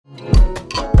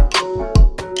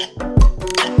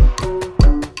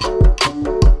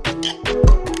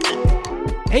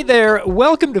Hey there,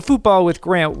 welcome to Football with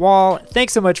Grant Wall.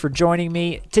 Thanks so much for joining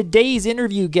me. Today's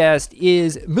interview guest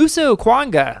is Musa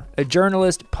Okwonga, a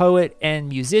journalist, poet, and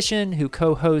musician who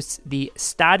co-hosts the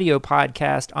Stadio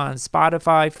podcast on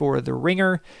Spotify for The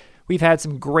Ringer. We've had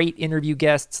some great interview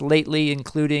guests lately,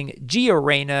 including Gio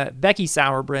Reyna, Becky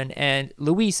Sauerbrunn, and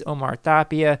Luis Omar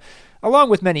Tapia, along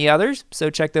with many others,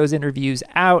 so check those interviews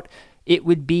out. It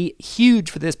would be huge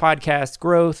for this podcast's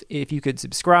growth if you could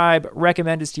subscribe,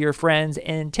 recommend us to your friends,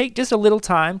 and take just a little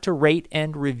time to rate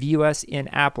and review us in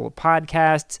Apple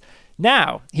Podcasts.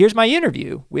 Now, here's my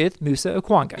interview with Musa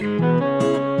Okwonga.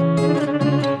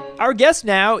 Our guest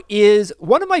now is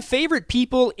one of my favorite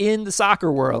people in the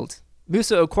soccer world.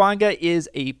 Musa Okwonga is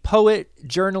a poet,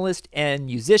 journalist, and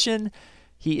musician.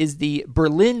 He is the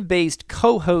Berlin-based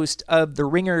co-host of The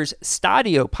Ringer's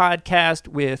Stadio podcast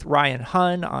with Ryan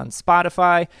Hunn on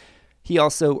Spotify. He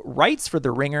also writes for The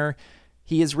Ringer.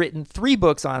 He has written 3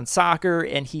 books on soccer,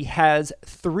 and he has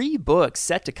 3 books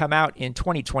set to come out in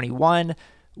 2021.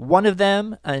 One of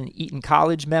them, an Eton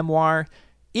College memoir.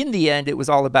 In the end, it was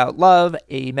all about love,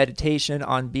 a meditation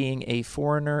on being a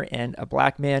foreigner and a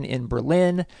black man in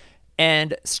Berlin.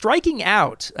 And Striking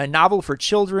Out, a novel for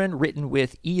children written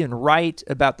with Ian Wright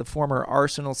about the former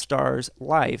Arsenal star's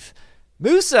life.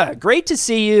 Musa, great to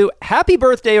see you. Happy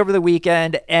birthday over the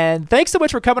weekend, and thanks so much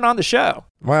for coming on the show.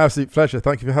 My absolute pleasure.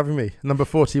 Thank you for having me. Number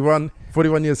 41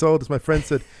 years old, as my friend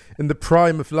said, in the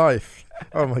prime of life.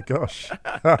 Oh my gosh.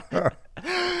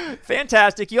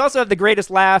 Fantastic. You also have the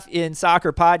greatest laugh in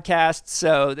soccer podcasts,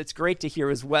 so that's great to hear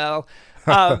as well.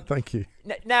 Thank you.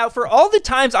 Now, for all the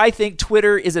times I think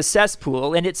Twitter is a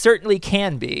cesspool, and it certainly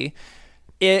can be,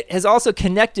 it has also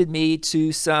connected me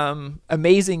to some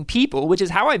amazing people, which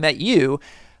is how I met you.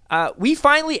 We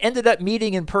finally ended up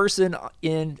meeting in person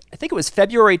in, I think it was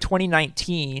February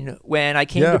 2019, when I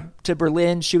came to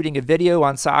Berlin shooting a video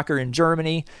on soccer in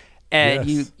Germany, and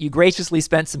you graciously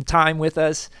spent some time with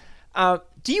us.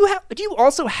 Do you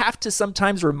also have to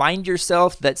sometimes remind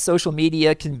yourself that social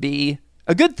media can be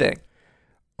a good thing?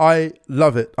 I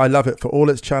love it. I love it for all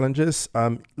its challenges.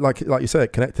 Like you say,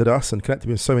 it connected us and connected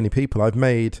me with so many people. I've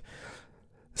made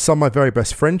some of my very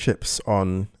best friendships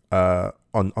on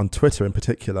Twitter in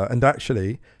particular. And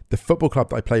actually, the football club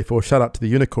that I play for, shout out to the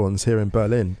Unicorns here in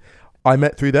Berlin, I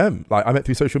met through them. Like, I met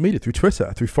through social media, through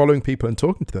Twitter, through following people and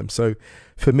talking to them. So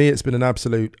for me, it's been an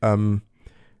absolute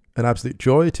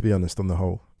joy, to be honest, on the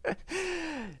whole.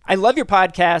 I love your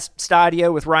podcast,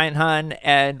 Stadio, with Ryan Hunn,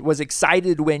 and was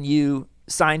excited when you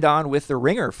signed on with The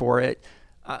Ringer for it.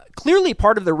 Clearly,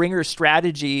 part of The Ringer's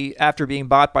strategy after being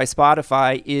bought by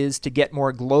Spotify is to get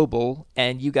more global,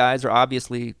 and you guys are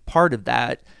obviously part of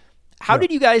that. How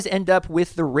did you guys end up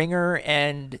with The Ringer,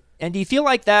 and do you feel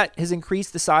like that has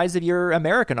increased the size of your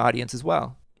American audience as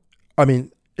well? I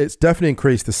mean, it's definitely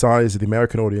increased the size of the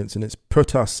American audience, and it's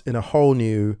put us in a whole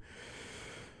new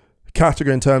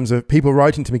category in terms of people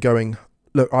writing to me going,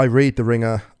 look, I read The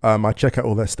Ringer, I check out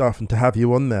all their stuff, and to have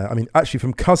you on there, I mean, actually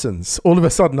from Cousins, all of a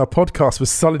sudden our podcast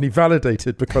was suddenly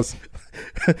validated because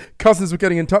Cousins were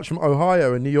getting in touch from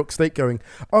Ohio and New York State going,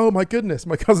 oh my goodness,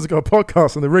 my cousin's got a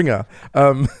podcast on The Ringer.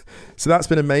 So that's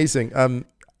been amazing.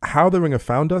 How The Ringer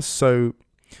found us, so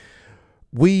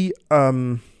they've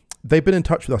been in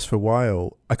touch with us for a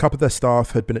while. A couple of their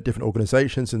staff had been at different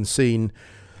organizations and seen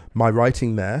my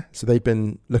writing there. So they'd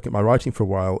been looking at my writing for a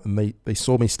while, and they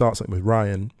saw me start something with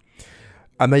Ryan,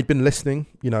 and they'd been listening,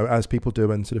 as people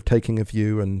do, and sort of taking a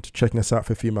view and checking us out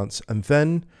for a few months. And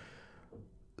then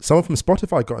someone from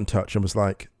Spotify got in touch and was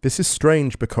like, this is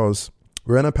strange because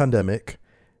we're in a pandemic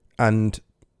and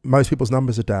most people's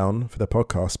numbers are down for their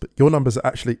podcasts, but your numbers are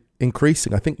actually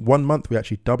increasing. I think 1 month we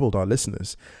actually doubled our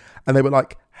listeners. And they were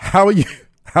like, how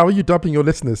are you doubling your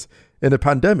listeners in a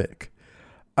pandemic?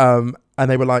 And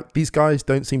they were like, these guys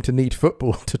don't seem to need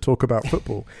football to talk about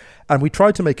football. And we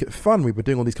tried to make it fun. We were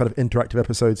doing all these kind of interactive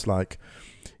episodes like,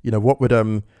 what would,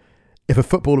 if a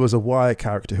footballer was a Wire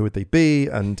character, who would they be?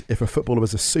 And if a footballer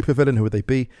was a supervillain, who would they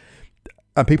be?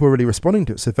 And people were really responding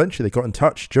to it. So eventually they got in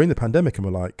touch during the pandemic and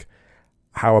were like,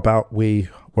 how about we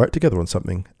work together on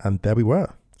something? And there we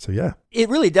were. So yeah. It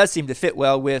really does seem to fit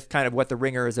well with kind of what The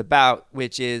Ringer is about,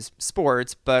 which is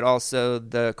sports, but also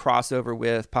the crossover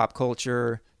with pop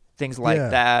culture, things like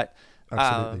that.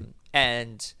 Absolutely.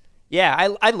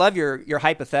 I love your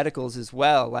hypotheticals as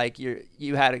well. Like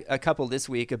you had a couple this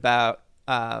week about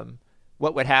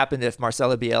what would happen if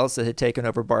Marcelo Bielsa had taken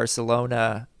over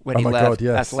Barcelona when he left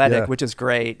Athletic, which is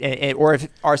great. Or if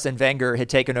Arsene Wenger had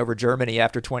taken over Germany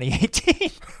after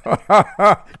 2018.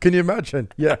 Can you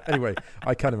imagine? Yeah. Anyway,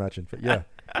 I can imagine. But yeah.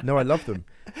 No, I love them.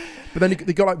 But then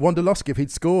they got like Wondolowski if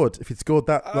he'd scored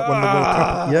that won the World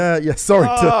Cup. Yeah. Sorry.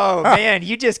 Oh man,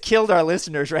 you just killed our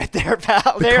listeners right there,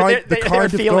 pal. They're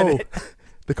feeling it.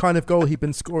 The kind of goal he'd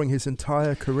been scoring his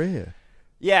entire career.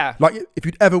 Yeah. Like if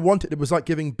you'd ever wanted, it was like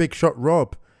giving Big Shot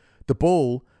Rob the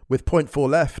ball with 0.4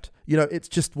 left. You know, it's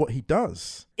just what he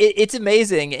does. It's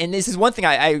amazing. And this is one thing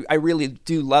I really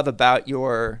do love about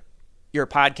your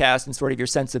podcast and sort of your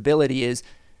sensibility is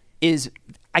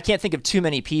I can't think of too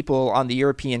many people on the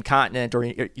European continent or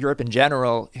Europe in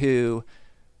general who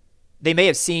they may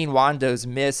have seen Wando's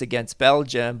miss against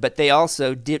Belgium, but they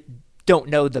also don't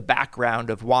know the background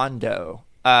of Wando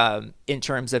in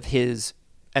terms of his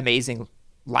amazing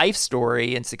life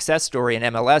story and success story in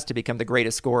MLS to become the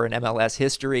greatest scorer in MLS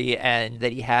history, and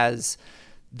that he has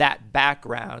that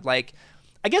background. Like,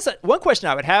 I guess one question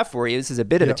I would have for you, this is a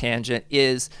bit of a tangent,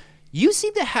 is you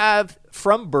seem to have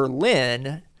from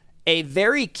Berlin a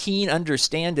very keen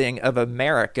understanding of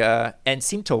America and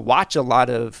seem to watch a lot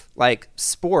of like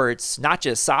sports, not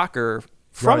just soccer,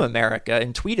 from America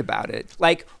and tweet about it.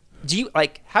 Like,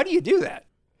 how do you do that?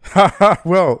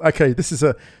 Well, okay,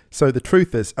 so the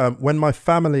truth is, when my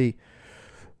family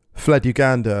fled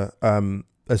Uganda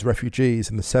as refugees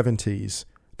in the 70s,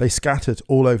 they scattered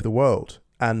all over the world.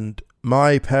 And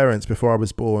my parents, before I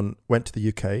was born, went to the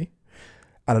UK,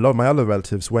 and a lot of my other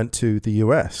relatives went to the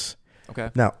US. Okay.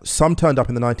 Now, some turned up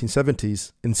in the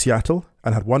 1970s in Seattle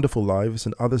and had wonderful lives,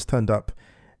 and others turned up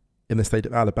in the state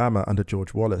of Alabama under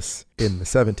George Wallace in the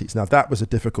 70s. Now, that was a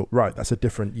difficult ride. That's a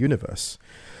different universe.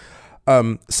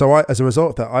 So as a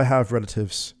result of that, I have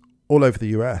relatives all over the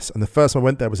US. And the first time I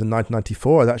went there was in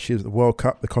 1994. I was actually at the World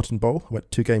Cup, the Cotton Bowl. I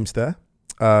went to 2 games there.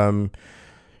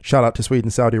 Shout out to Sweden,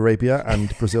 Saudi Arabia,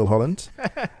 and Brazil, Holland.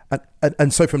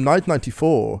 And so from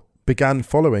 1994, began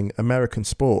following American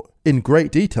sport in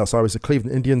great detail. So I was a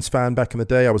Cleveland Indians fan back in the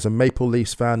day. I was a Maple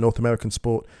Leafs fan, North American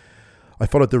sport. I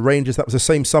followed the Rangers. That was the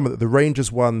same summer that the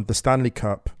Rangers won the Stanley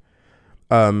Cup.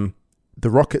 The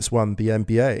Rockets won the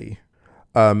NBA.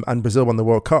 And Brazil won the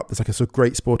World Cup. There's like a sort of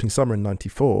great sporting summer in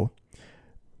 94.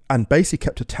 And basically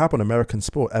kept a tab on American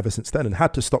sport ever since then, and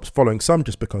had to stop following some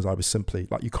just because I was simply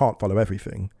like, you can't follow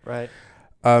everything. Right.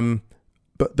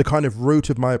 But the kind of root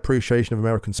of my appreciation of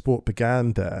American sport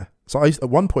began there. So at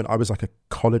one point I was like a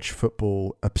college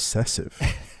football obsessive.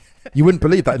 You wouldn't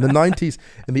believe that. In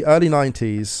the early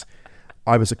 90s,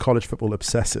 I was a college football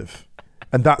obsessive.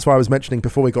 And that's why I was mentioning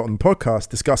before we got on the podcast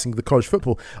discussing the college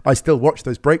football. I still watch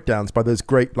those breakdowns by those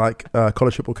great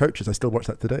college football coaches. I still watch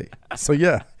that today. So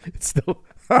yeah, it's still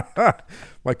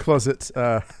my closet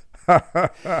love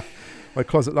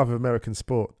of American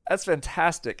sport. That's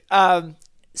fantastic.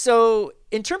 So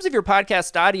in terms of your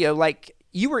podcast audio, like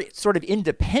you were sort of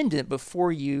independent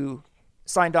before you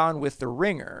signed on with The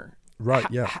Ringer. Right,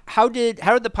 yeah. How did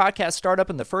the podcast start up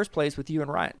in the first place with you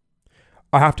and Ryan?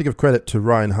 I have to give credit to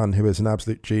Ryan Hunn, who is an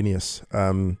absolute genius.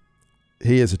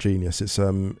 He is a genius. It's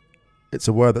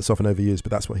a word that's often overused,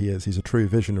 but that's what he is. He's a true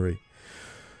visionary.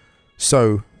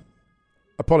 So,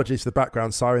 apologies for the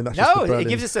background siren. That's just the Berlin. It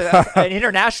gives us an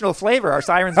international flavor. Our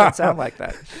sirens don't sound like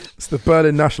that. It's the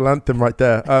Berlin national anthem right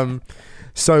there.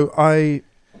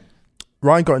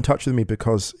 Ryan got in touch with me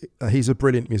because he's a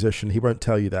brilliant musician. He won't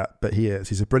tell you that, but he is.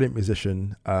 He's a brilliant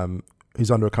musician who's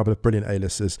under a couple of brilliant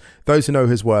A-listers. Those who know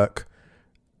his work,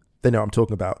 they know what I'm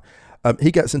talking about.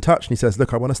 He gets in touch and he says,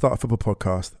 look, I want to start a football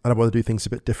podcast and I want to do things a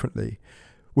bit differently,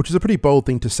 which is a pretty bold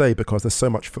thing to say because there's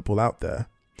so much football out there.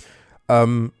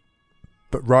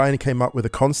 But Ryan came up with a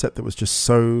concept that was just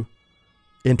so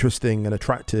interesting and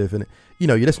attractive. And, you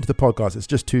listen to the podcast, it's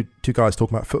just two guys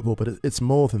talking about football, but it's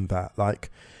more than that.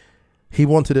 Like, he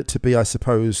wanted it to be, I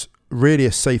suppose, really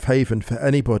a safe haven for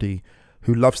anybody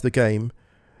who loves the game,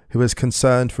 who is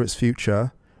concerned for its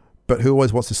future, but who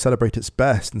always wants to celebrate its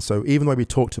best. And so even though we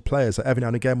talk to players, like every now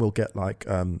and again we'll get like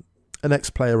an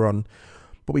ex-player on,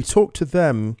 but we talk to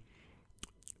them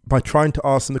by trying to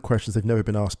ask them the questions they've never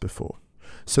been asked before.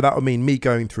 So that would mean me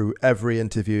going through every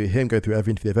interview, him going through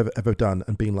every interview they've ever done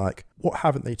and being like, what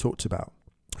haven't they talked about?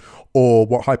 Or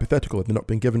what hypothetical have they not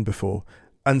been given before?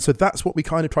 And so that's what we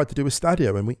kind of tried to do with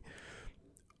Stadio. And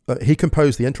he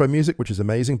composed the intro music, which is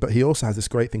amazing, but he also has this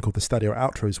great thing called the Stadio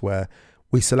outros where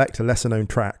we select a lesser known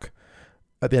track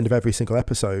at the end of every single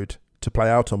episode to play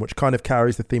out on, which kind of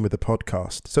carries the theme of the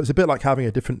podcast. So it's a bit like having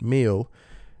a different meal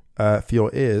for your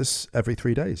ears every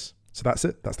 3 days. So that's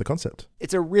it. That's the concept.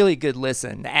 It's a really good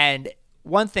listen. And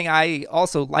one thing I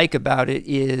also like about it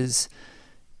is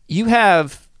you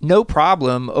have no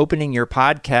problem opening your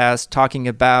podcast talking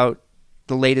about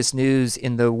the latest news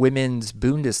in the women's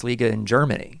Bundesliga in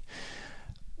Germany,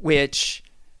 which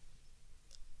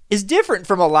is different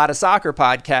from a lot of soccer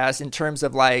podcasts in terms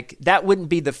of like, that wouldn't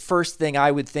be the first thing I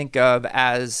would think of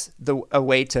as a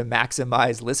way to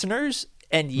maximize listeners.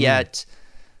 And yet,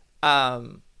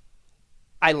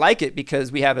 I like it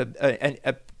because we have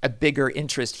a bigger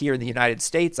interest here in the United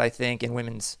States, I think, in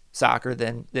women's soccer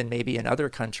than maybe in other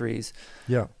countries.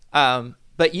 Yeah.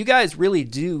 But you guys really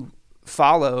do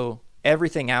follow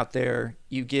everything out there.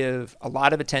 You give a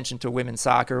lot of attention to women's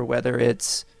soccer, whether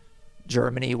it's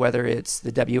Germany, whether it's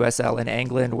the WSL in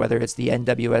England, whether it's the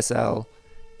NWSL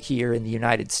here in the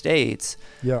United States.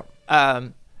 Yeah.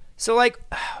 So like,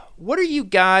 what are you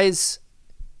guys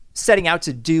setting out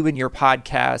to do in your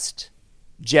podcast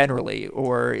generally,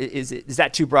 or is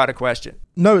that too broad a question?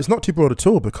 No, it's not too broad at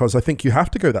all, because I think you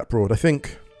have to go that broad. I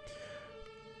think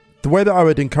the way that I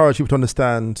would encourage people to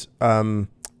understand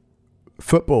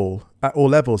football at all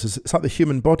levels is it's like the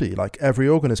human body. Like, every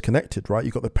organ is connected, right?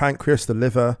 You've got the pancreas, the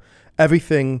liver,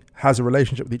 everything has a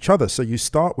relationship with each other. So you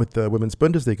start with the Women's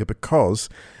Bundesliga because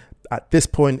at this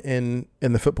point in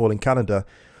the football in Canada,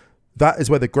 that is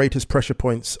where the greatest pressure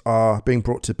points are being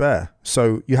brought to bear.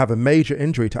 So you have a major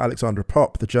injury to Alexandra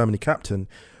Popp, the Germany captain,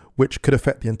 which could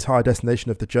affect the entire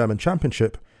destination of the German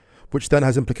Championship, which then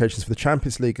has implications for the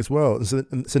Champions League as well.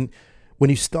 And so when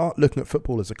you start looking at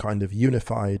football as a kind of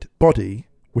unified body,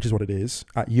 which is what it is,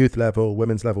 at youth level,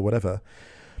 women's level, whatever,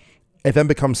 it then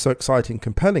becomes so exciting,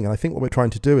 compelling. And I think what we're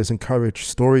trying to do is encourage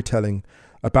storytelling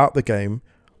about the game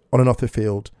on and off the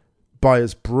field by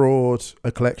as broad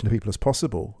a collection of people as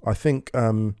possible. I think,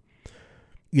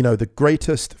 the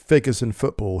greatest figures in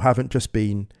football haven't just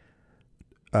been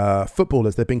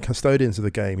footballers, they've been custodians of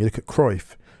the game. You look at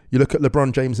Cruyff, you look at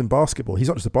LeBron James in basketball. He's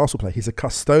not just a basketball player, he's a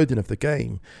custodian of the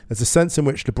game. There's a sense in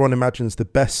which LeBron imagines the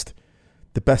best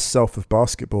self of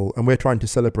basketball, and we're trying to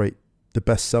celebrate the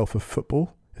best self of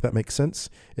football, if that makes sense,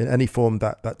 in any form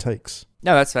that takes.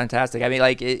 No, that's fantastic. I mean,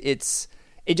 like, it's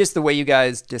just the way you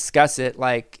guys discuss it.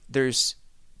 Like,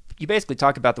 you basically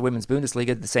talk about the Women's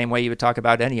Bundesliga the same way you would talk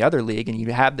about any other league, and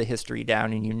you have the history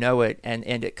down and you know it, and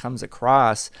it comes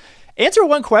across. Answer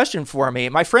one question for me.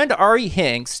 My friend Ari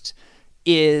Hingst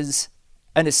is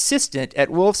an assistant at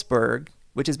Wolfsburg,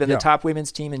 which has been the top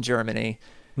women's team in Germany.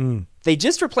 They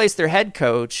just replaced their head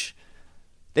coach.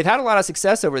 They've had a lot of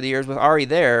success over the years with Ari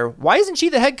there. Why isn't she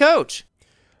the head coach?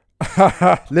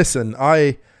 Listen,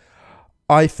 I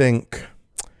think,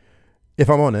 if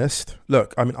I'm honest,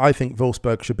 look, I mean, I think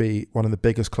Wolfsburg should be one of the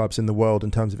biggest clubs in the world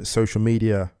in terms of its social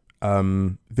media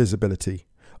visibility.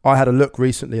 I had a look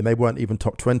recently and they weren't even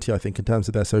top 20, I think, in terms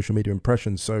of their social media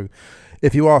impressions. So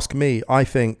if you ask me, I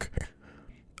think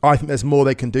there's more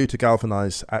they can do to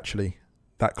galvanize, actually,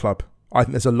 that club. I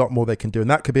think there's a lot more they can do, and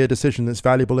that could be a decision that's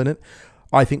valuable in it.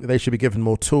 I think that they should be given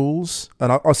more tools.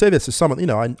 And I'll say this as someone,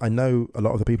 I know a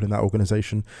lot of the people in that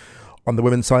organization on the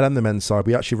women's side and the men's side.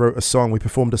 We actually wrote a song. We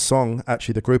performed a song,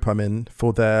 actually, the group I'm in,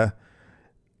 for their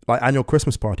annual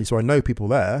Christmas party. So I know people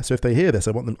there. So if they hear this,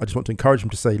 I just want to encourage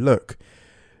them to say, look,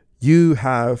 you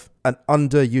have an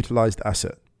underutilized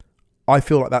asset. I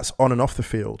feel like that's on and off the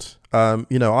field.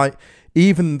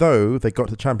 Even though they got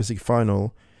to the Champions League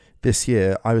final this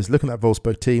year, I was looking at that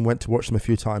Wolfsburg team, went to watch them a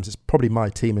few times. It's probably my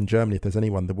team in Germany, if there's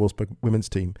anyone, the Wolfsburg women's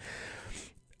team.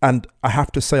 And I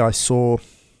have to say, I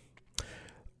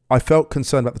felt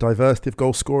concerned about the diversity of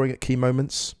goal scoring at key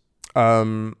moments.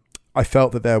 I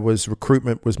felt that there was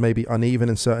recruitment was maybe uneven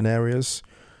in certain areas.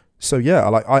 So yeah,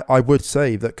 I would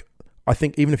say that I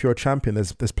think even if you're a champion,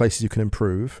 there's places you can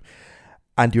improve,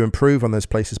 and you improve on those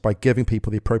places by giving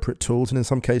people the appropriate tools and in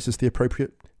some cases the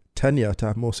appropriate tenure to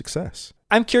have more success.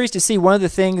 I'm curious to see, one of the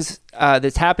things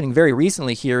that's happening very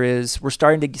recently here is we're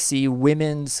starting to see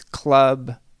women's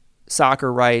club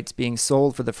soccer rights being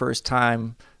sold for the first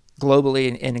time globally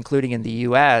and including in the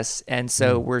US. And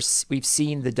so we've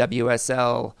seen the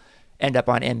WSL end up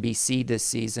on NBC this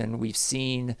season. We've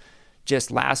seen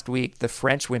just last week the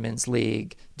French Women's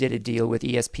League did a deal with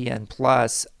ESPN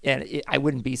Plus, and I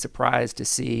wouldn't be surprised to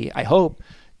see, I hope,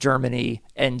 Germany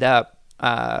end up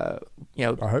I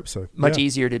hope so. Much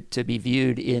easier to be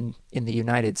viewed in the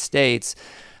United States.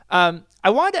 I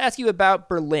wanted to ask you about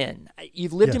Berlin.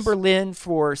 You've lived in Berlin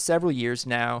for several years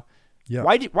now. Yeah.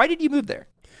 Why did you move there?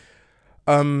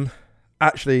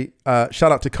 Actually,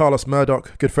 shout out to Carlos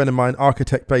Murdoch, good friend of mine,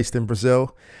 architect based in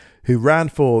Brazil, who ran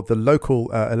for the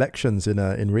local elections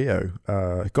in Rio.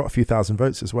 Got a few thousand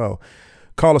votes as well.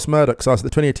 Carlos Murdoch, so I was at the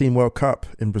 2018 World Cup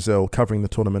in Brazil, covering the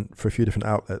tournament for a few different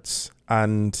outlets,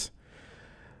 and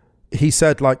he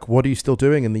said, what are you still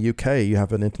doing in the UK? You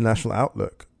have an international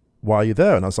outlook. Why are you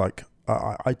there? And I was like,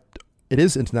 it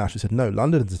is international. He said, no,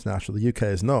 London is international. The UK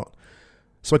is not.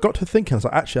 So I got to thinking, I was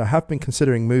like, actually, I have been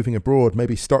considering moving abroad,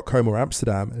 maybe Stockholm or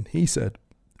Amsterdam. And he said,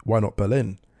 why not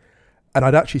Berlin? And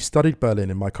I'd actually studied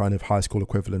Berlin in my kind of high school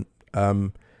equivalent.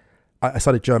 I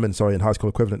studied German, in high school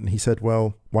equivalent. And he said,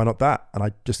 well, why not that? And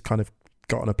I just kind of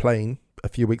got on a plane a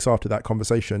few weeks after that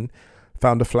conversation,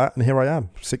 found a flat, and here I am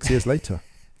 6 years later.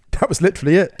 That was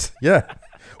literally it. Yeah.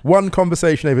 One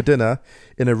conversation over dinner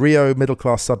in a Rio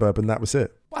middle-class suburb, and that was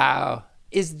it. Wow.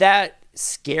 Is that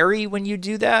scary when you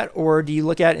do that, or do you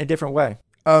look at it in a different way?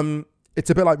 It's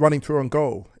a bit like running through on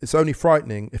goal. It's only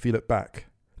frightening if you look back.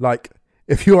 Like,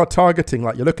 if you are targeting,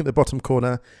 like you're looking at the bottom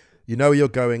corner, you know where you're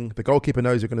going, the goalkeeper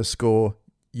knows you're going to score,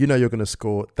 you know you're going to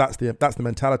score. That's the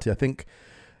mentality, I think.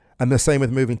 And the same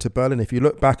with moving to Berlin. If you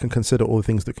look back and consider all the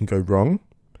things that can go wrong,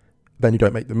 then you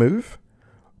don't make the move.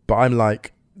 But I'm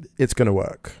like, it's going to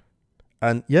work.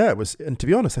 And yeah, it was. And to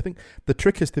be honest, I think the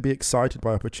trick is to be excited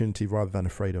by opportunity rather than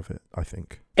afraid of it, I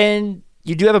think. And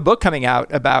you do have a book coming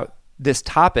out about this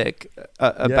topic,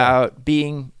 about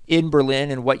being in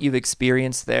Berlin and what you've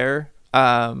experienced there.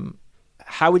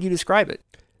 How would you describe it?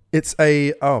 It's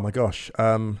oh my gosh.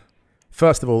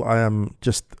 First of all,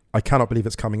 I cannot believe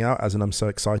it's coming out, as in I'm so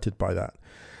excited by that.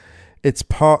 It's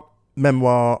part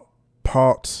memoir,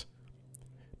 part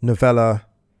novella,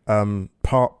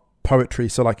 part poetry.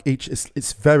 So like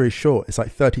it's very short. It's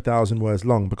like 30,000 words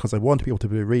long because I want people to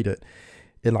read it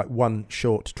in like one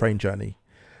short train journey.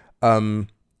 And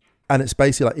it's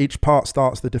basically like each part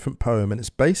starts with a different poem, and it's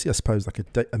basically, I suppose, like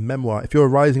a memoir. If you're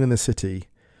rising in the city,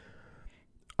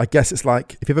 I guess it's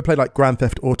like, if you ever played like Grand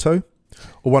Theft Auto,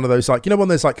 or one of those like, one of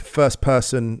those like first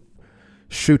person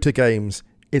shooter games,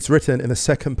 it's written in the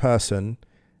second person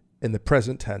in the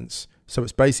present tense. So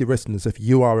it's basically written as if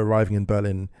you are arriving in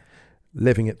Berlin,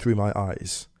 living it through my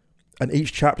eyes. And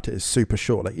each chapter is super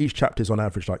short. Like each chapter is on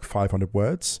average like 500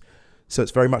 words. So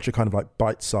it's very much a kind of like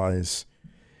bite size.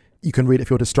 You can read it if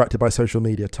you're distracted by social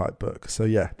media type book. So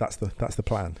yeah, that's the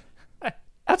plan.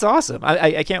 That's awesome.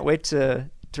 I can't wait to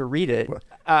read it.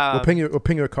 We'll ping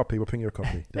you a copy.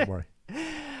 Don't worry.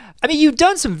 I mean, you've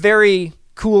done some very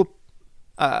cool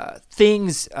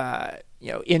things,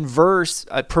 in verse,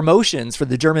 promotions for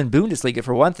the German Bundesliga,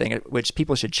 for one thing, which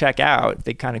people should check out. If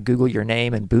they kind of Google your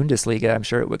name and Bundesliga, I'm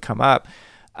sure it would come up.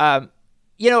 I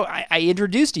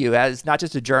introduced you as not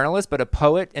just a journalist, but a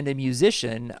poet and a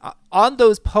musician. On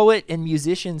those poet and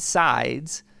musician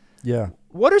sides,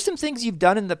 what are some things you've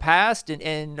done in the past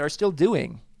and are still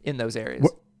doing in those areas?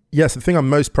 Yes, the thing I'm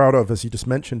most proud of, as you just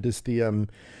mentioned, is the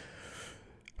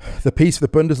piece for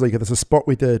the Bundesliga. There's a spot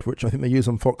we did, which I think they use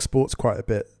on Fox Sports quite a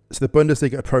bit. So the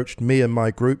Bundesliga approached me and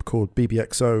my group called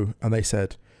BBXO, and they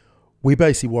said, we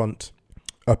basically want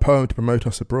a poem to promote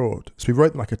us abroad. So we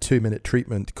wrote like a 2-minute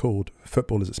treatment called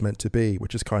Football as It's Meant to Be,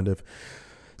 which is kind of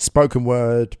spoken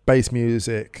word, bass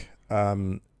music,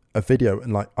 a video.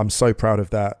 And like, I'm so proud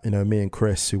of that. Me and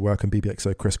Chris, who work on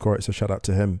BBXO, Chris Koritz, so shout out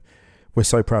to him. We're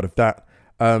so proud of that.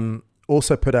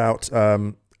 Also put out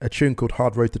a tune called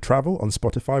Hard Road to Travel on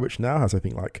Spotify, which now has, I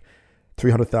think, like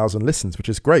 300,000 listens, which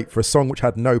is great for a song which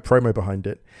had no promo behind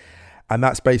it. And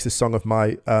that's based a song of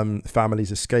my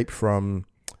family's escape from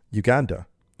Uganda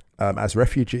as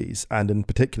refugees, and in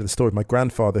particular the story of my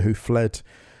grandfather who fled,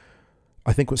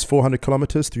 I think it was 400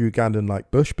 kilometers through Ugandan like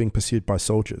bush, being pursued by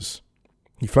soldiers.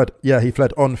 He fled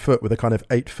on foot with a kind of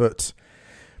 8-foot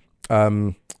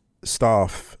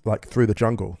staff, like through the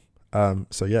jungle. Through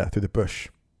the bush.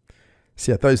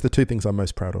 So yeah, those are the two things I'm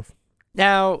most proud of.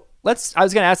 Now, I was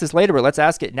going to ask this later, but let's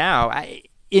ask it now.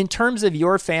 In terms of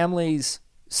your family's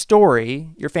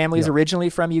story, your family's originally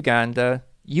from Uganda.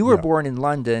 You were born in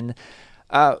London.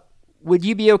 Would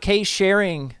you be okay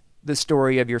sharing the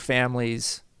story of your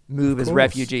family's move as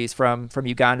refugees from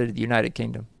Uganda to the United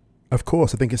Kingdom? Of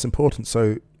course, I think it's important.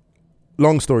 So,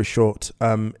 long story short,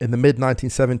 in the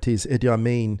mid-1970s, Idi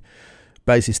Amin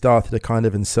basically started a kind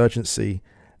of insurgency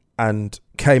and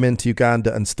came into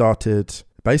Uganda and started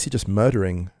basically just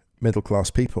murdering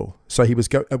middle-class people. So he was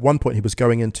at one point he was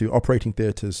going into operating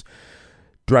theatres,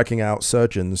 dragging out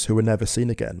surgeons who were never seen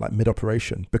again, like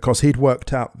mid-operation, because he'd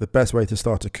worked out the best way to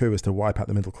start a coup is to wipe out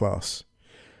the middle class,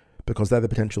 because they're the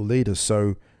potential leaders.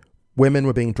 So women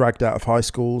were being dragged out of high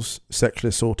schools, sexually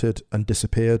assaulted and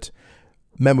disappeared.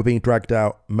 Men were being dragged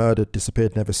out, murdered,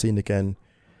 disappeared, never seen again.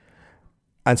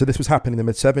 And so this was happening in the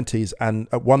mid-70s. And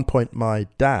at one point, my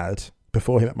dad,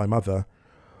 before he met my mother,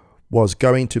 was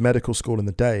going to medical school in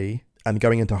the day and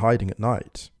going into hiding at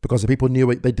night, because the people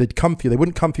knew they'd come for you. They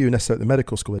wouldn't come for you necessarily at the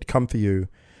medical school. They'd come for you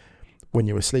when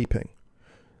you were sleeping.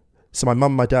 So my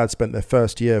mum and my dad spent their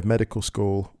first year of medical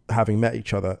school having met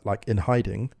each other, like in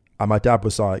hiding. And my dad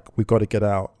was like, we've got to get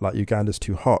out. Like, Uganda's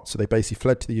too hot. So they basically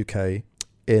fled to the UK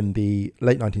in the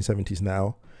late 1970s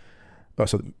now.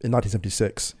 So in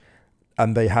 1976.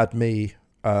 And they had me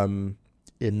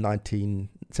in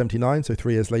 1979, so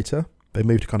 3 years later. They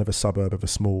moved to kind of a suburb of a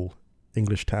small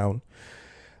English town.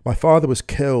 My father was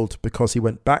killed because he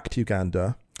went back to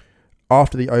Uganda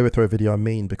after the overthrow of Idi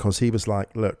Amin, because he was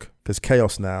like, look, there's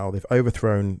chaos now. They've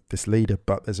overthrown this leader,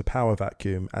 but there's a power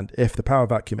vacuum. And if the power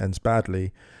vacuum ends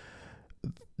badly,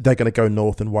 they're going to go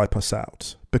north and wipe us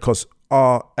out. Because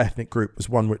our ethnic group was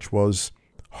one which was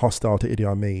hostile to Idi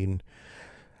Amin,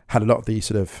 had a lot of the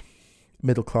sort of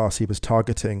middle class he was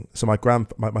targeting. So my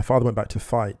father went back to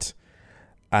fight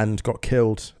and got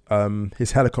killed.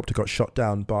 His helicopter got shot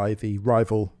down by the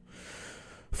rival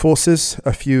forces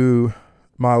a few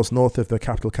miles north of the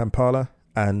capital Kampala,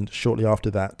 and shortly after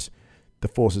that, the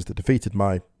forces that defeated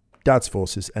my dad's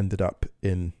forces ended up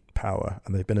in power,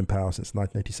 and they've been in power since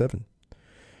 1987.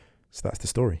 So that's the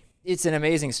story. It's an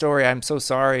amazing story. I'm so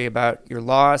sorry about your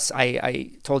loss.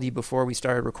 I told you before we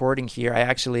started recording here, I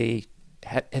actually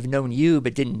have known you,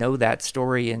 but didn't know that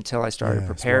story until I started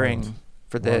preparing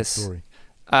for this.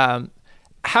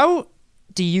 How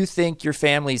do you think your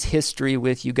family's history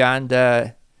with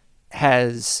Uganda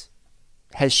has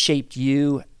shaped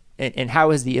you, and how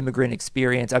has the immigrant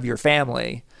experience of your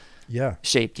family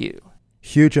shaped you?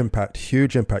 Huge impact.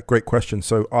 Great question.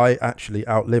 So I actually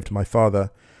outlived my father.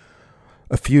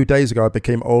 A few days ago, I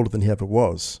became older than he ever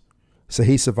was. So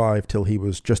he survived till he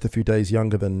was just a few days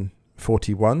younger than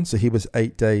 41. So he was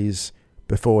 8 days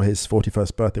before his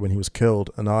 41st birthday when he was killed.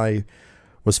 And I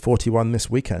was 41 this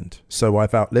weekend. So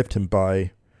I've outlived him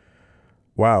by,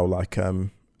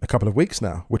 a couple of weeks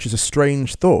now, which is a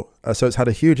strange thought. So it's had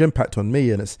a huge impact on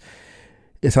me, and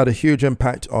it's had a huge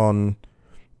impact on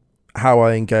how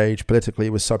I engage politically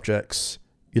with subjects.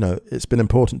 You know, it's been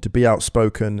important to be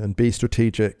outspoken and be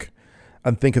strategic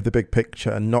and think of the big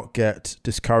picture and not get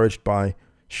discouraged by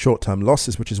short-term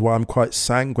losses, which is why I'm quite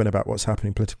sanguine about what's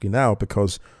happening politically now,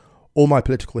 because all my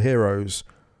political heroes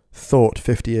thought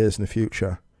 50 years in the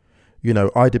future. You know,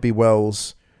 Ida B.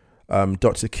 Wells,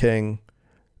 Dr. King,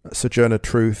 Sojourner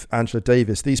Truth, Angela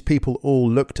Davis, these people all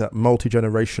looked at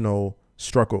multi-generational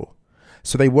struggle.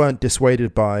 So they weren't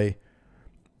dissuaded by,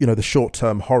 the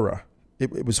short-term horror.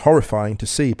 It was horrifying to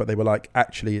see, but they were like,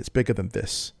 actually, it's bigger than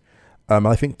this.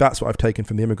 I think that's what I've taken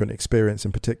from the immigrant experience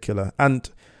in particular, and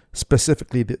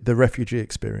specifically the refugee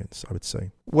experience, I would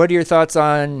say. What are your thoughts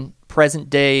on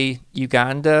present-day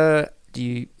Uganda?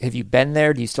 Have you been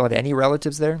there? Do you still have any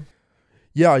relatives there?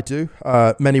 Yeah, I do.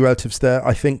 Many relatives there.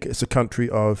 I think it's a country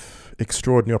of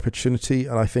extraordinary opportunity,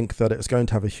 and I think that it's going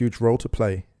to have a huge role to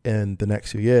play in the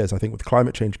next few years. I think with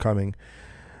climate change coming,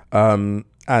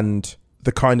 and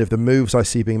the kind of the moves I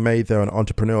see being made there on an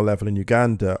entrepreneurial level in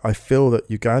Uganda, I feel that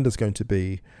Uganda is going to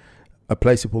be a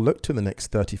place people look to in the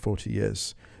next 30, 40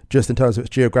 years, just in terms of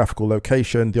its geographical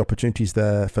location, the opportunities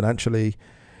there financially,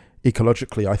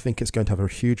 ecologically. I think it's going to have a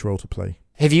huge role to play.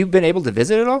 Have you been able to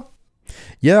visit at all?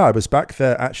 Yeah, I was back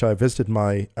there. Actually, I visited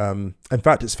my... in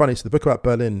fact, it's funny. So the book about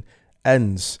Berlin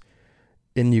ends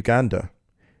in Uganda.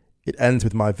 It ends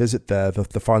with my visit there.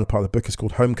 The final part of the book is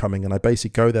called Homecoming, and I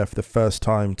basically go there for the first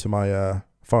time to my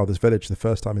father's village, the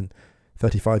first time in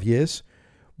 35 years,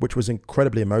 which was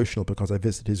incredibly emotional because I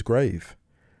visited his grave.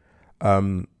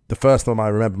 The first time I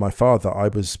remember my father, I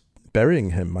was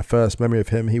burying him. My first memory of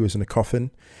him, he was in a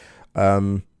coffin.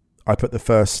 I put the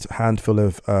first handful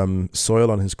of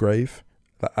soil on his grave,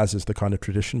 as is the kind of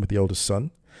tradition with the oldest son.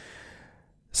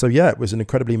 So yeah, it was an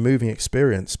incredibly moving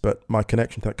experience, but my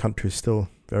connection to that country is still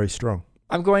very strong.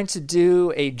 I'm going to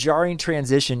do a jarring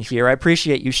transition here. I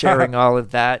appreciate you sharing all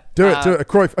of that. Do it, a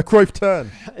Cruyff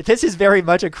turn. This is very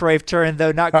much a Cruyff turn,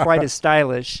 though not quite as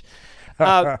stylish.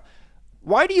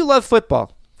 Why do you love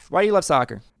football? Why do you love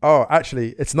soccer? Oh, actually,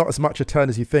 it's not as much a turn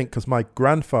as you think, because my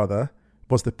grandfather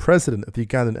was the president of the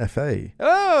Ugandan FA.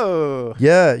 Oh.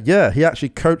 Yeah. He actually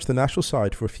coached the national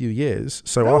side for a few years.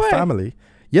 So our family,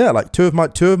 like two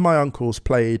of my uncles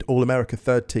played All-America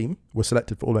third team, were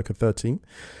selected for All-America third team.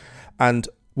 And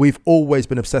we've always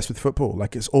been obsessed with football.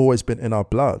 Like, it's always been in our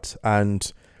blood.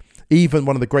 And even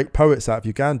one of the great poets out of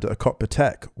Uganda, Okot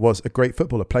Batek, was a great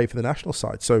footballer, played for the national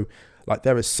side. So like,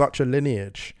 there is such a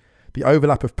lineage. The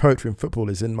overlap of poetry and football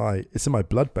is in my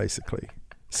blood, basically.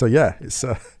 So yeah, it's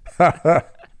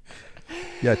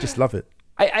just love it.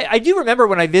 I do remember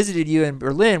when I visited you in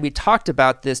Berlin, we talked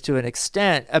about this to an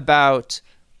extent, about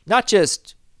not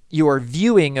just your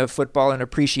viewing of football and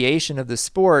appreciation of the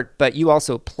sport, but you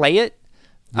also play it.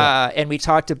 Yeah. And we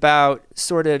talked about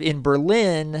sort of in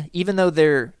Berlin, even though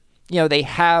they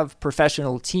have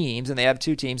professional teams and they have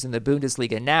two teams in the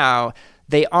Bundesliga now,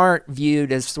 they aren't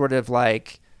viewed as sort of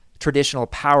like traditional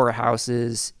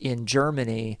powerhouses in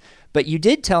Germany. But you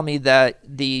did tell me that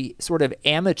the sort of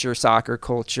amateur soccer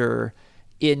culture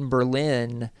in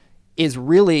Berlin is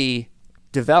really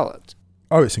developed.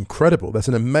 Oh, it's incredible. There's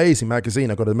an amazing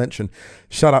magazine I've got to mention.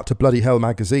 Shout out to Bloody Hell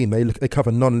magazine. They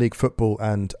cover non-league football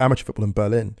and amateur football in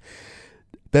Berlin.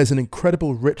 There's an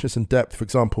incredible richness and depth. For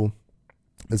example,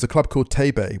 there's a club called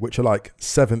TB, which are like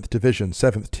 7th division,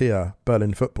 7th tier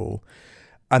Berlin football.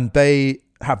 And they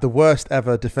have the worst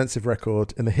ever defensive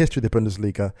record in the history of the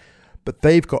Bundesliga. But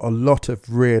they've got a lot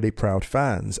of really proud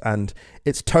fans. And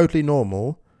it's totally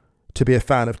normal to be a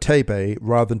fan of TB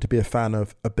rather than to be a fan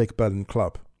of a big Berlin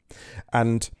club.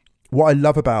 And what I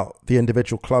love about the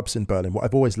individual clubs in Berlin, what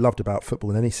I've always loved about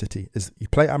football in any city, is you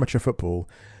play amateur football,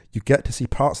 you get to see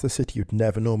parts of the city you'd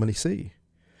never normally see.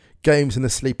 Games in the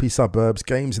sleepy suburbs,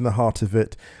 games in the heart of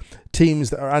it, teams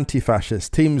that are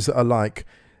anti-fascist, teams that are like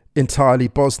entirely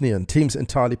Bosnian, teams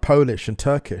entirely Polish and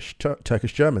Turkish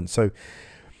German. So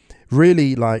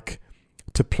really, like,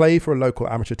 to play for a local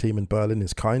amateur team in Berlin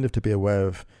is kind of to be aware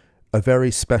of a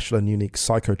very special and unique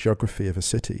psychogeography of a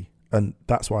city. And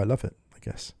that's why I love it, I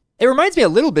guess. It reminds me a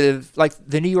little bit of like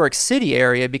the New York City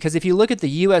area, because if you look at the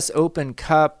US Open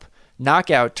Cup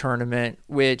knockout tournament,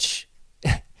 which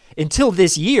until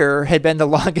this year had been the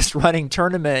longest running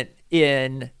tournament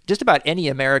in just about any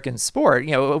American sport,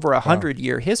 over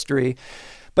 100-year history.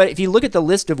 But if you look at the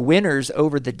list of winners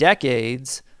over the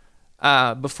decades,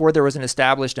 before there was an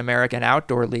established American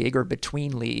Outdoor League or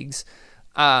between leagues,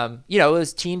 it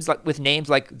was teams like with names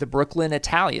like the Brooklyn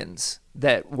Italians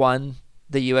that won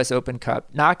the U.S. Open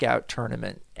Cup knockout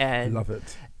tournament. And I love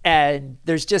it. And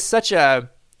there's just such a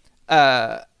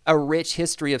rich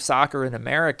history of soccer in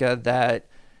America that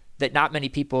not many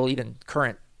people, even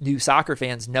current new soccer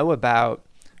fans, know about.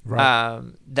 Right.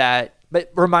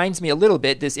 But reminds me a little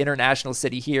bit, this international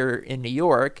city here in New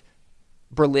York,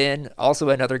 Berlin, also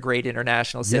another great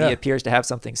international city, appears to have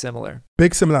something similar.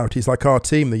 Big similarities, like our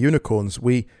team, the Unicorns.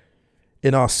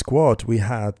 In our squad, we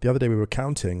had, the other day we were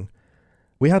counting,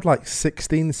 we had like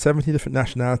 16, 17 different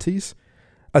nationalities.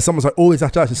 And someone's like, oh, is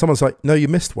that us? And someone's like, no, you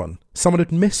missed one. Someone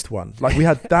had missed one. Like, we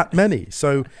had that many.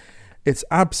 So it's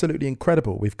absolutely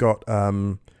incredible. We've got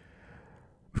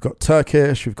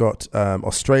Turkish, we've got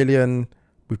Australian,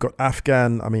 we've got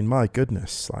Afghan. I mean, my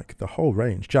goodness, like the whole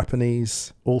range.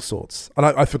 Japanese, all sorts. And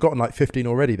I've forgotten like 15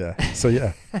 already there. So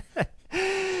yeah.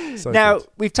 So now, good.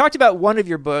 We've talked about one of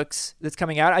your books that's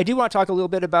coming out. I do want to talk a little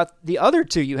bit about the other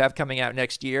two you have coming out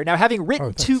next year. Now, having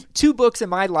written two books in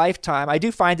my lifetime, I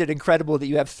do find it incredible that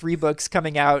you have 3 books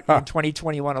coming out in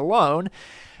 2021 alone.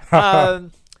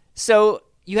 So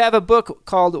you have a book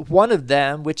called One of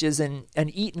Them, which is an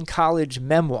Eton College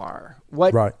memoir.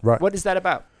 Right. What is that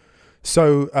about?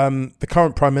 So the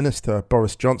current Prime Minister,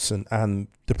 Boris Johnson, and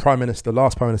the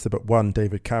last Prime Minister but one,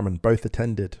 David Cameron, both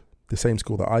attended the same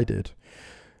school that I did.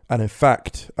 And in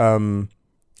fact, the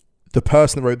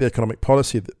person that wrote the economic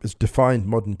policy that has defined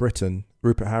modern Britain,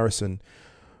 Rupert Harrison,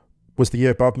 was the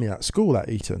year above me at school at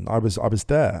Eton. I was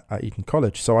there at Eton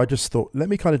College. So I just thought, let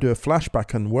me kind of do a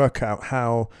flashback and work out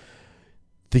how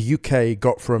the UK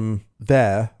got from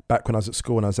there, back when I was at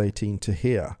school when I was 18, to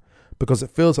here. Because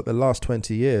it feels like the last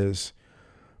 20 years,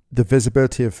 the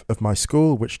visibility of my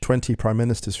school, which 20 prime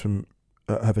ministers from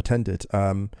have attended,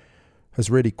 has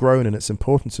really grown, and its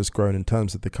importance has grown in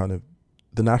terms of the kind of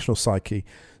the national psyche.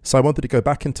 So I wanted to go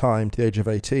back in time to the age of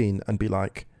 18 and be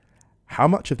like, how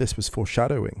much of this was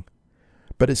foreshadowing?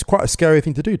 But it's quite a scary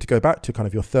thing to do, to go back to kind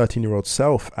of your 13-year-old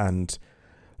self and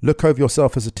look over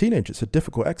yourself as a teenager. It's a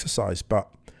difficult exercise, but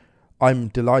I'm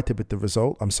delighted with the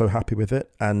result. I'm so happy with it.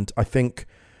 And I think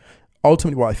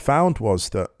ultimately what I found was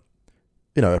that,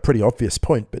 a pretty obvious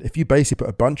point, but if you basically put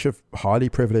a bunch of highly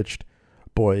privileged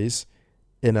boys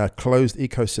in a closed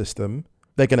ecosystem,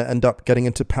 they're going to end up getting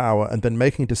into power and then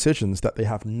making decisions that they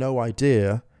have no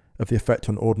idea of the effect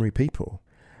on ordinary people.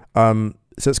 So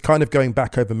it's kind of going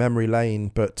back over memory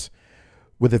lane, but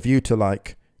with a view to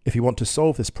like, if you want to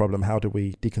solve this problem, how do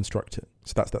we deconstruct it?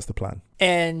 So that's the plan.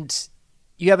 And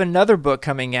you have another book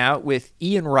coming out with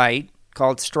Ian Wright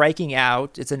called Striking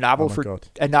Out. It's a novel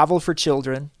for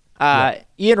children.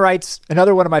 Ian Wright's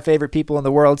another one of my favorite people in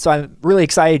the world, so I'm really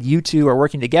excited you two are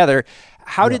working together.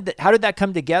 How did that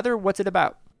come together? What's it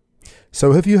about?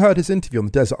 So have you heard his interview on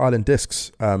the Desert Island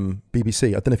Discs, BBC?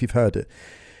 I don't know if you've heard it.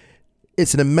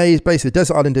 It's an amazing, basically, the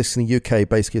Desert Island Discs in the UK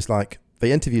basically is like,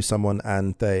 they interview someone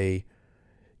and they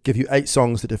give you 8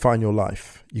 songs that define your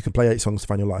life. You can play 8 songs to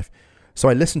define your life. So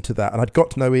I listened to that, and I'd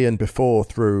got to know Ian before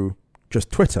through just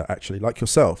Twitter, actually, like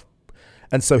yourself.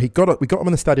 And so we got him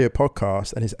on the Stadio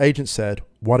podcast, and his agent said,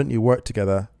 why don't you work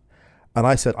together? And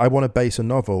I said, I want to base a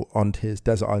novel on his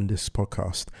Desert Island Discs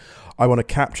podcast. I want to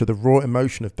capture the raw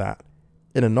emotion of that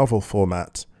in a novel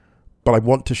format, but I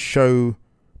want to show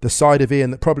the side of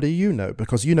Ian that probably you know,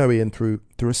 because you know Ian through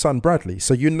his son Bradley.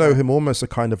 So you know him almost a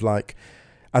kind of like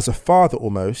as a father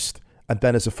almost, and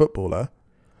then as a footballer.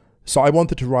 So I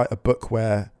wanted to write a book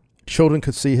where children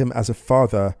could see him as a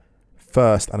father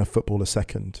first and a footballer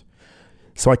second.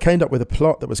 So I came up with a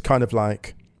plot that was kind of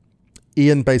like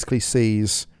Ian basically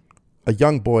sees a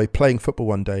young boy playing football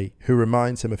one day who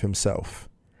reminds him of himself.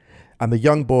 And the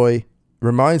young boy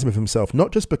reminds him of himself,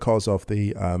 not just because of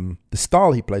the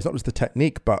style he plays, not just the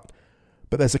technique, but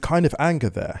there's a kind of anger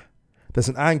there. There's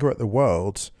an anger at the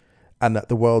world and at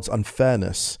the world's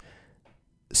unfairness.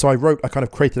 So I kind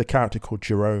of created a character called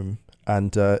Jerome,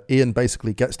 and Ian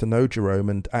basically gets to know Jerome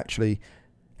and actually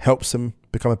helps him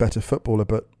become a better footballer,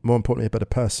 but more importantly, a better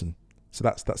person. So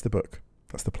that's the book.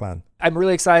 That's the plan. I'm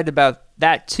really excited about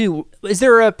that too. Is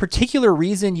there a particular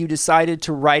reason you decided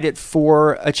to write it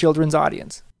for a children's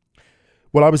audience?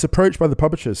 Well, I was approached by the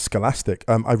publishers, Scholastic.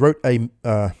 I wrote a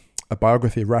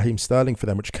biography of Raheem Sterling for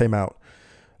them, which came out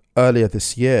earlier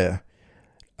this year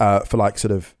for like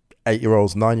sort of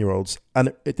 8-year-olds, 9-year-olds.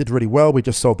 And it did really well. We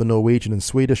just sold the Norwegian and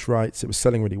Swedish rights. It was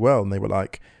selling really well. And they were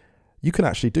like, you can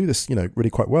actually do this, really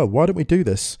quite well. Why don't we do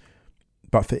this,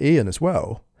 but for Ian as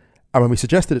well? And when we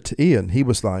suggested it to Ian, he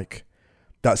was like,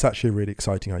 that's actually a really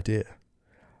exciting idea.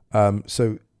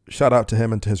 So shout out to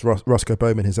him and to his Roscoe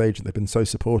Bowman, his agent. They've been so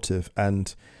supportive.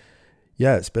 And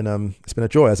yeah, it's been a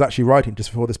joy. I was actually writing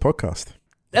just before this podcast.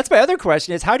 That's my other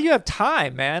question is, how do you have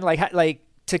time, man? Like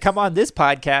to come on this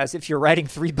podcast if you're writing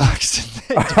 3 books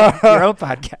and doing your own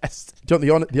podcast? Do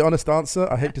you want the honest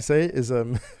answer? I hate to say it is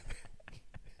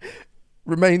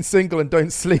remain single and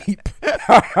don't sleep.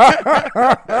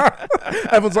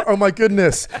 Everyone's like, oh my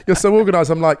goodness, you're so organized.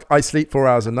 I'm like, I sleep 4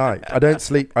 hours a night. I don't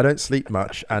sleep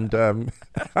much. And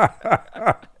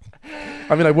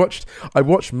I mean, I watched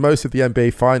most of the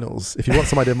NBA finals. If you want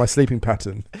some idea of my sleeping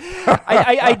pattern.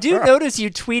 I do notice you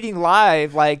tweeting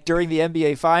live like during the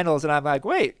NBA finals, and I'm like,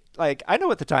 wait, like I know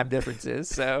what the time difference is.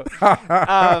 So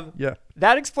yeah,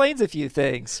 that explains a few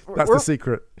things. That's the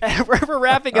secret. We're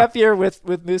wrapping up here with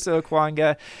Musa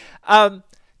Okwonga.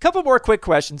 Couple more quick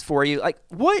questions for you. Like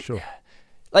what? Sure.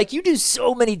 Like you do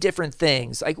so many different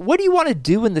things. Like what do you want to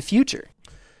do in the future?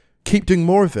 Keep doing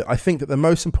more of it. I think that the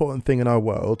most important thing in our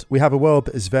world, we have a world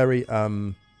that is very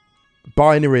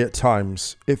binary at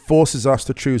times. It forces us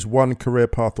to choose one career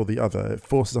path or the other. It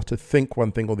forces us to think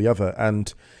one thing or the other.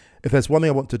 And if there's one thing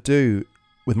I want to do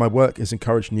with my work is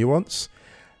encourage nuance.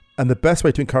 And the best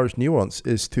way to encourage nuance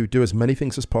is to do as many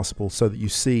things as possible so that you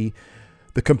see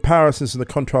the comparisons and the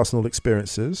contrasts in all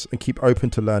experiences and keep open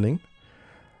to learning.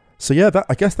 So yeah,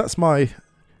 I guess that's my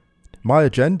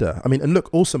agenda. I mean, and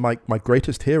look, also my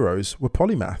greatest heroes were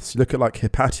polymaths. You look at like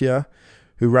Hypatia,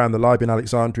 who ran the Library in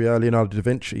Alexandria, Leonardo da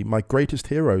Vinci. My greatest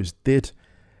heroes did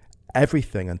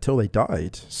everything until they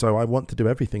died. So I want to do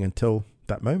everything until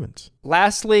that moment.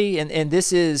 Lastly, and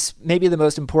this is maybe the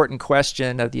most important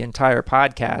question of the entire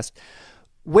podcast,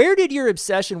 where did your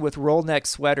obsession with roll neck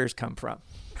sweaters come from?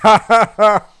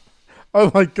 Oh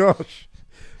my gosh.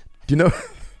 Do you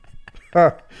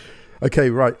know? Okay,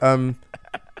 right.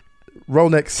 Roll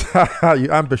necks.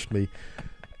 You ambushed me.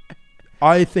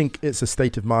 I think it's a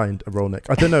state of mind, a roll neck.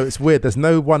 I don't know. It's weird. There's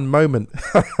no one moment.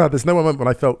 There's no one moment when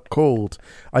I felt called.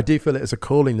 I do feel it as a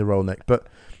calling, the roll neck. But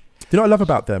do you know what I love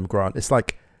about them, Grant? It's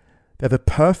like they're the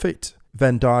perfect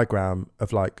Venn diagram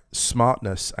of like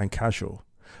smartness and casual.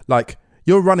 Like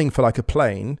you're running for like a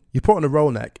plane. You put on a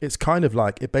roll neck. It's kind of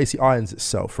like it basically irons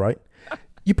itself, right?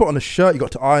 You put on a shirt, you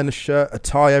got to iron a shirt, a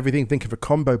tie, everything, think of a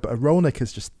combo, but a roll neck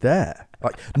is just there.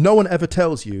 Like no one ever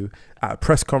tells you at a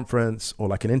press conference or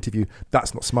like an interview,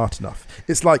 that's not smart enough.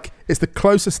 It's like, it's the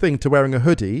closest thing to wearing a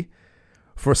hoodie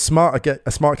for a smart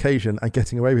occasion and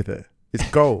getting away with it. It's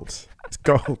gold. It's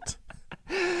gold.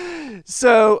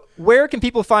 So where can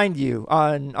people find you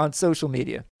on social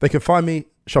media? They can find me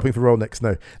shopping for roll necks.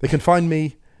 No, they can find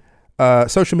me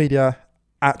social media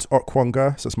at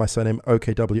Okwonga. So it's my surname,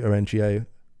 Okwonga.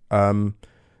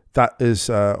 That is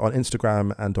on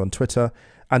Instagram and on Twitter,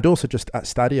 and also just at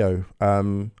Stadio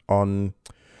on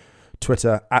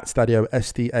Twitter, at Stadio,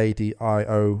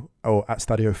 Stadio, or at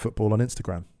Stadio Football on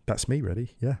Instagram. That's me,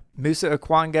 really. Yeah. Musa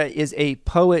Okwonga is a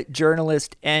poet,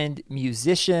 journalist, and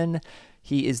musician.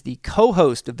 He is the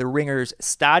co-host of The Ringer's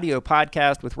Stadio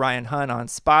podcast with Ryan Hunn on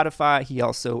Spotify. He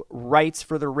also writes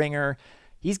for The Ringer.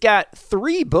 He's got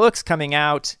 3 books coming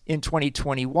out in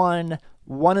 2021.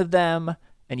 One of them,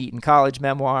 an Eton College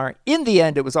memoir. In the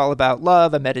End, It Was All About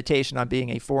Love, a meditation on being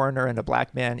a foreigner and a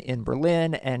black man in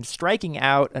Berlin. And Striking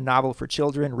Out, a novel for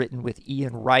children written with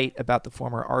Ian Wright about the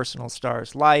former Arsenal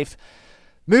star's life.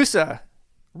 Musa,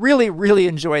 Really, really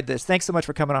enjoyed this. Thanks so much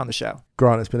for coming on the show.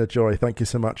 Grant, it's been a joy. Thank you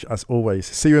so much, as always.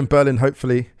 See you in Berlin,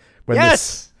 hopefully, when Yes!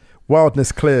 this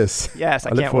wildness clears. Yes, I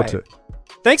look can't forward wait. to it.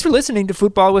 Thanks for listening to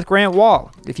Football with Grant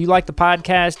Wall. If you like the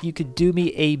podcast, you could do me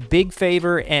a big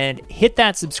favor and hit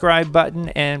that subscribe button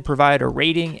and provide a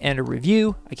rating and a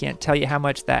review. I can't tell you how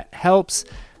much that helps.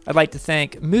 I'd like to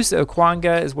thank Musa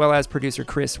Okwonga as well as producer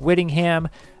Chris Whittingham.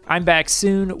 I'm back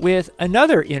soon with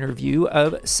another interview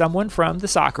of someone from the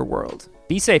soccer world.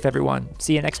 Be safe, everyone.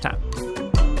 See you next time.